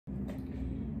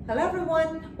Hello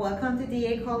everyone, welcome to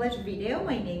DEA College video.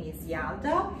 My name is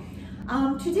Yelda.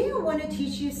 Today I want to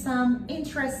teach you some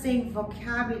interesting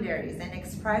vocabularies and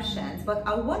expressions, but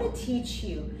I want to teach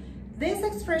you these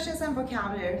expressions and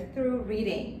vocabulary through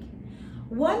reading.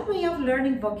 One way of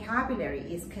learning vocabulary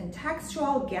is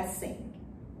contextual guessing.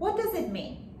 What does it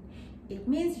mean? It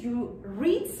means you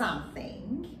read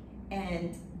something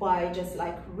and by just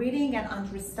like reading and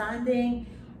understanding,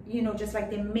 just like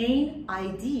the main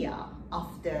idea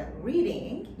of the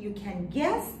reading, you can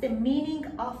guess the meaning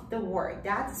of the word,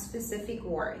 that specific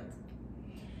word.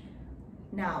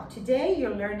 Now, today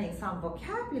you're learning some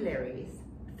vocabularies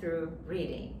through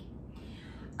reading.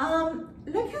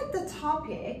 Look at the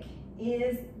topic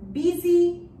is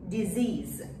busy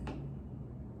disease.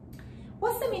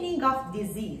 What's the meaning of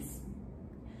disease?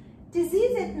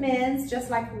 Disease, it means just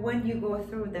like when you go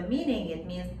through the meaning, it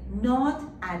means not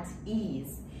at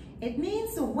ease. It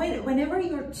means whenever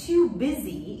you're too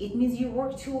busy, it means you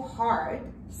work too hard,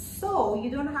 so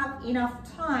you don't have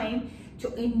enough time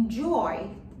to enjoy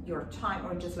your time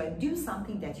or just like do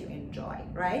something that you enjoy,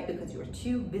 right? Because you're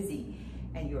too busy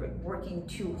and you're working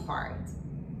too hard.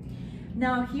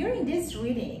 Now here in this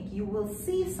reading, you will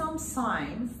see some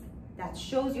signs that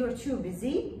shows you're too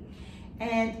busy,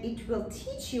 and it will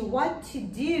teach you what to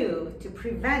do to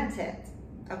prevent it,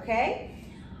 okay?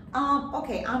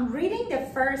 Okay, I'm reading the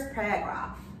first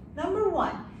paragraph. Number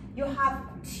one, you have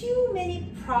too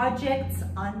many projects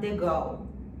on the go.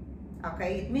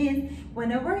 Okay, it means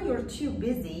whenever you're too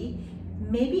busy,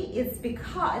 maybe it's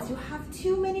because you have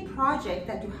too many projects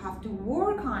that you have to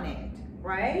work on it,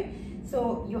 right?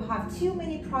 So you have too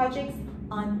many projects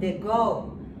on the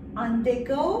go. On the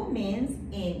go means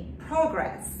in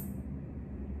progress.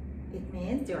 It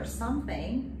means there's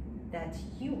something that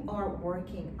you are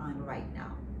working on right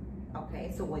now.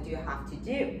 Okay, so what do you have to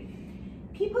do?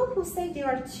 People who say they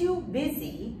are too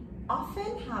busy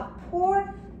often have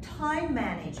poor time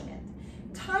management.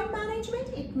 Time management,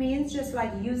 it means just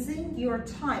like using your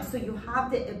time. So you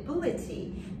have the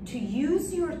ability to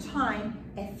use your time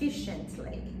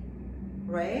efficiently,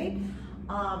 right?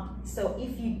 So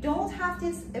if you don't have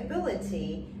this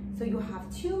ability, so you have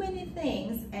too many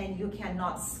things and you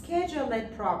cannot schedule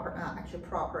it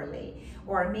properly,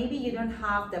 or maybe you don't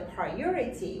have the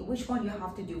priority, which one you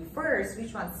have to do first,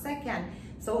 which one second.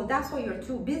 So that's why you're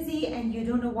too busy and you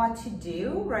don't know what to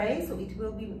do, right? So it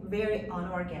will be very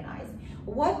unorganized.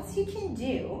 What you can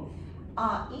do,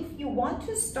 if you want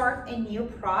to start a new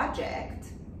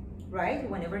project, right?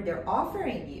 Whenever they're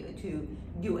offering you to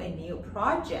do a new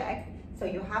project, so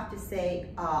you have to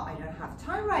say, I don't have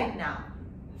time right now.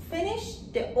 Finish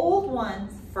the old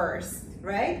ones first,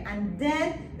 right? And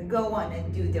then go on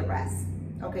and do the rest,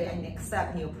 okay? And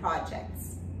accept new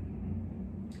projects.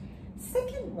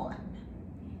 Second one,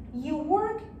 you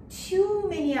work too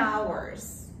many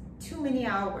hours,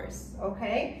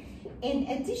 okay? In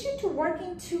addition to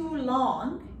working too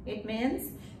long, it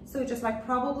means, so just like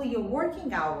probably your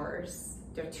working hours,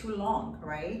 they're too long,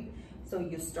 right? So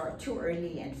you start too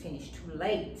early and finish too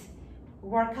late.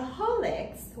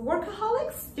 Workaholics,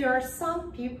 there are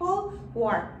some people who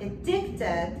are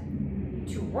addicted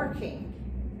to working,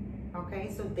 okay?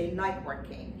 So they like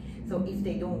working. So if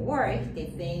they don't work, they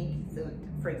think, so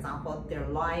for example, their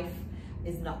life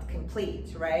is not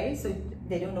complete, right? So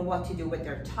they don't know what to do with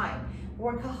their time.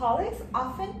 Workaholics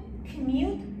often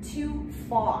commute too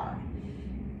far.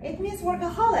 It means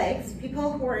workaholics,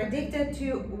 people who are addicted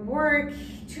to work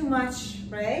too much,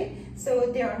 right? So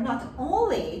they're not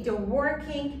only, they're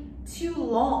working too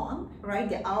long, right?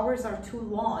 The hours are too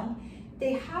long.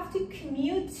 They have to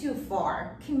commute too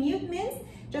far. Commute means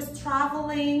just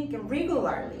traveling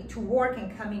regularly to work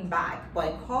and coming back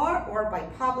by car or by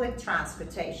public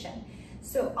transportation.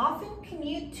 So often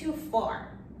commute too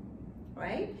far,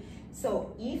 right?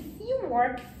 So if you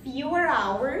work fewer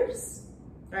hours,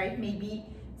 right? Maybe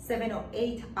 7 or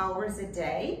 8 hours a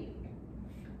day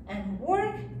and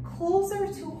work closer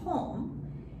to home,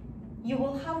 you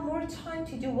will have more time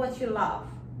to do what you love,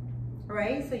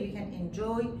 right? So you can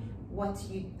enjoy what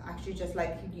you actually just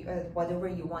like whatever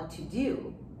you want to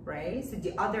do, right? So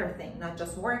the other thing, not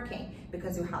just working,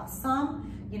 because you have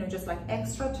some, just like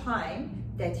extra time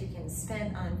that you can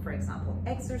spend on, for example,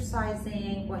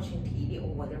 exercising, watching TV,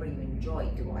 or whatever you enjoy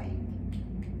doing.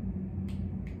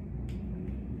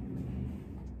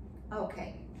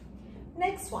 Okay,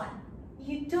 next one,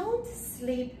 you don't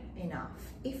sleep enough.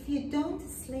 If you don't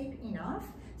sleep enough,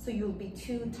 so you'll be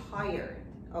too tired,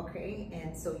 okay?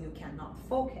 And so you cannot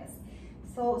focus.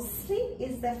 So sleep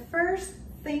is the first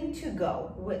thing to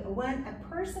go. When a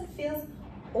person feels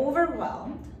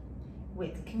overwhelmed,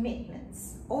 with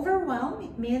commitments. Overwhelm,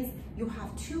 it means you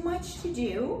have too much to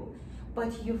do,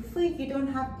 but you feel you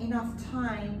don't have enough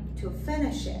time to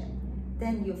finish it.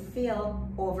 Then you feel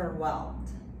overwhelmed,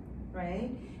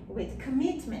 right? With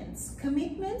commitments,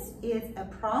 commitments is a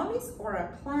promise or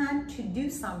a plan to do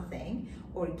something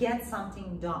or get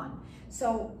something done.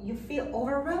 So you feel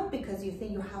overwhelmed because you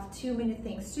think you have too many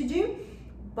things to do,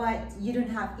 but you don't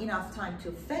have enough time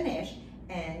to finish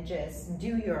and just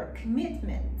do your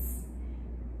commitments.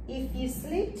 If you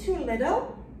sleep too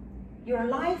little, your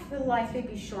life will likely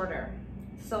be shorter.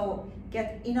 So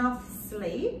get enough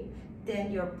sleep,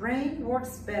 then your brain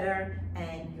works better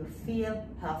and you feel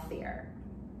healthier.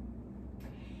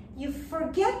 You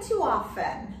forget too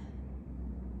often.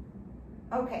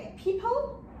 Okay,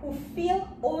 people who feel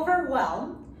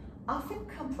overwhelmed often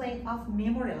complain of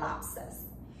memory lapses.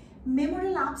 Memory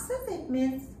lapses, it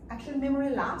means, actually memory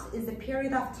lapse is a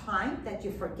period of time that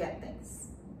you forget things,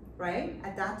 right?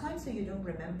 At that time, so you don't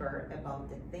remember about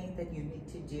the thing that you need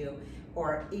to do,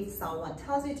 or if someone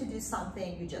tells you to do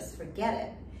something, you just forget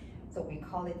it. So we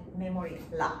call it memory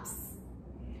lapse.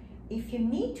 If you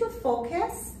need to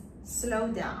focus, slow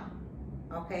down,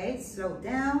 okay? Slow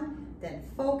down, then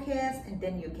focus, and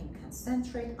then you can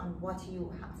concentrate on what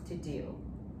you have to do,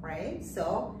 right?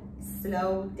 So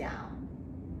slow down.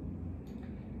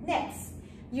 Next,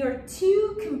 you're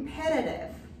too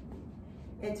competitive.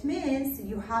 It means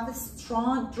you have a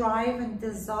strong drive and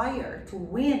desire to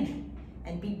win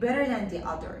and be better than the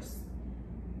others.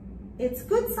 It's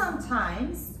good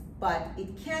sometimes, but it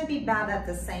can be bad at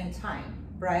the same time,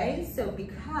 right?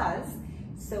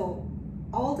 So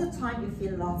all the time you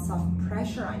feel lots of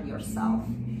pressure on yourself.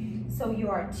 So you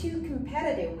are too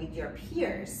competitive with your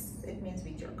peers. It means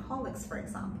with your colleagues, for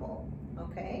example,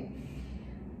 okay?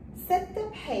 Set the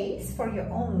pace for your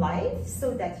own life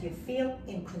so that you feel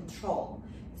in control.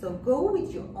 So go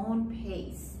with your own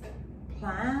pace.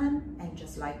 Plan and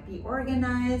just like be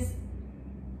organized.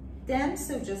 Then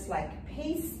so just like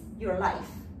pace your life,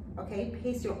 okay?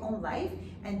 Pace your own life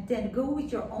and then go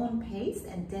with your own pace,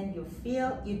 and then you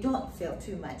don't feel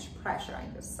too much pressure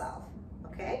on yourself,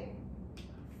 okay?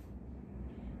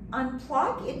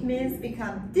 Unplug, it means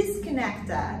become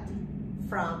disconnected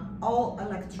from all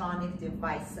electronic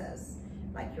devices,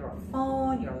 like your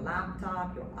phone, your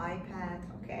laptop, your iPad,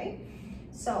 okay?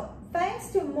 So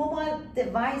thanks to mobile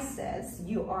devices,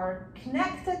 you are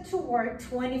connected to work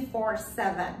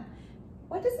 24/7.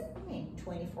 What does it mean,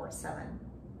 24/7?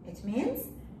 It means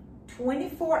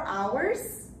 24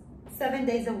 hours, 7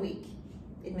 days a week.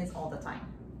 It means all the time.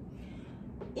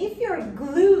 If you're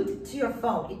glued to your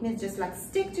phone, it means just like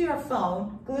stick to your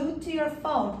phone, glued to your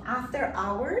phone after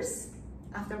hours,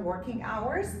 after working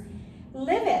hours,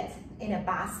 leave it in a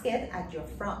basket at your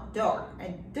front door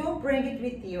and don't bring it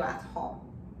with you at home.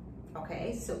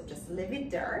 Okay, so just leave it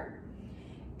there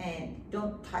and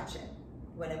don't touch it.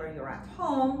 Whenever you're at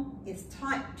home, it's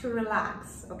time to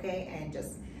relax, okay? And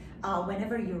just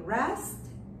whenever you rest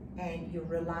and you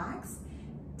relax,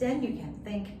 then you can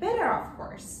think better, of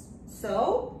course.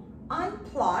 So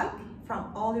unplug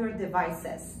from all your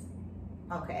devices,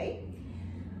 okay?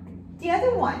 The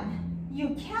other one,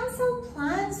 you cancel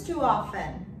plans too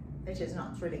often, which is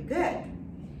not really good.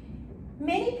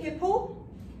 Many people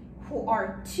who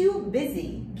are too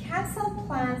busy cancel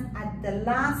plans at the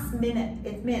last minute.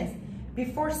 It means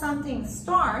before something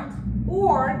starts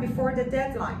or before the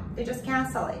deadline, they just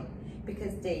cancel it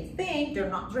because they think they're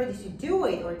not ready to do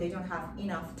it or they don't have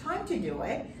enough time to do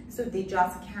it, so they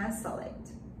just cancel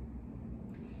it.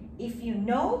 If you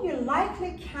know you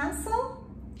likely cancel,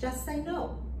 just say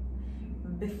no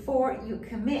before you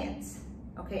commit,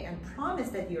 okay, and promise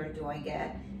that you're doing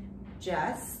it.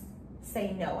 Just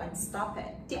say no and stop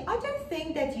it. The other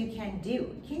thing that you can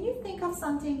do, can you think of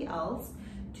something else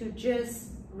to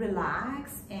just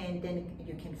relax and then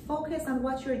you can focus on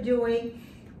what you're doing?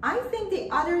 I think the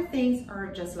other things are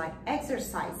just like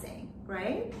exercising,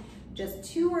 right? Just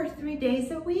 2 or 3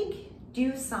 days a week,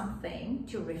 do something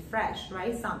to refresh,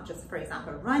 right? Just for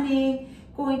example, running,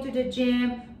 going to the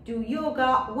gym, do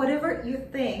yoga, whatever you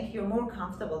think you're more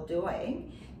comfortable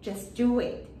doing, just do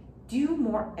it. Do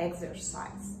more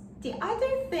exercise. The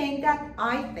other thing that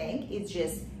I think is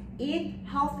just eat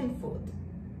healthy food,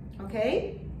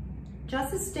 okay?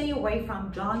 Just stay away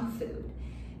from junk food.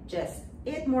 Just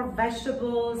eat more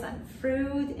vegetables and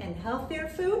fruit and healthier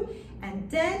food, and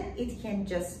then it can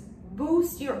just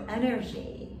boost your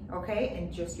energy, okay?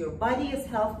 And just your body is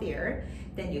healthier,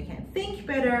 then you can think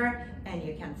better and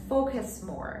you can focus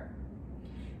more.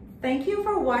 Thank you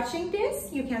for watching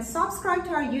this. You can subscribe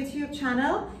to our YouTube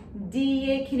channel,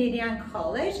 DEA Canadian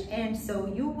College, and so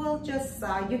you will just,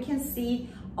 you can see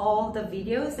all the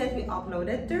videos that we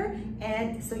uploaded there,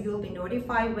 and so you'll be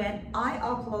notified when I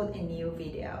upload a new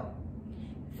video.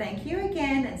 Thank you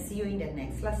again, and see you in the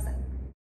next lesson.